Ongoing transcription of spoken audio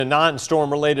A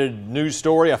non-storm related news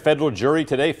story. A federal jury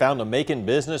today found a Macon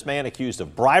businessman accused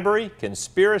of bribery,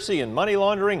 conspiracy, and money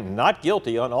laundering not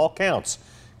guilty on all counts.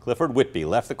 Clifford Whitby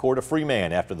left the court a free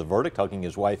man after the verdict, hugging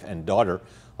his wife and daughter.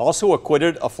 Also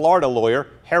acquitted a Florida lawyer,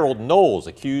 Harold Knowles,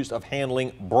 accused of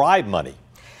handling bribe money.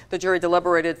 The jury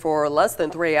deliberated for less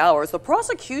than 3 hours. The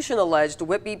prosecution alleged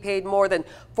Whitby paid more than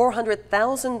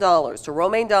 $400,000 to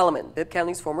Romaine Dolliman, Bibb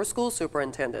County's former school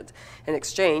superintendent. In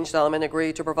exchange, Dolliman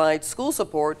agreed to provide school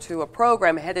support to a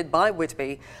program headed by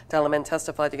Whitby. Dolliman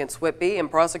testified against Whitby,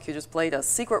 and prosecutors played a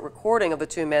secret recording of the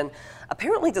two men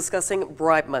apparently discussing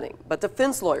bribe money. But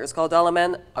defense lawyers called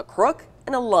Dolliman a crook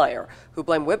and a liar who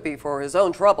blamed Whitby for his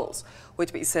own troubles.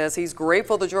 Whitby says he's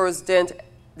grateful the jurors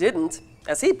didn't,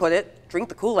 as he put it, drink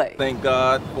the Kool-Aid. Thank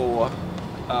God for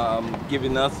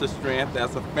giving us the strength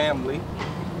as a family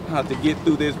to get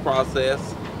through this process.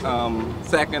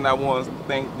 Second, I want to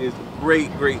thank this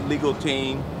great legal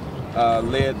team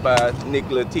led by Nick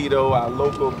Latito, our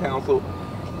local counsel,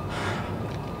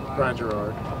 Brian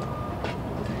Gerard.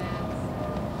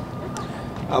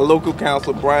 Our local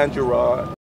counsel, Brian Gerard.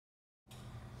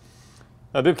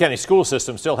 The Bibb County school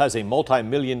system still has a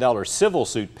multi-million-dollar civil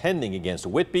suit pending against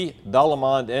Whitby,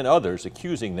 Dolliman, and others,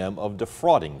 accusing them of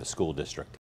defrauding the school district.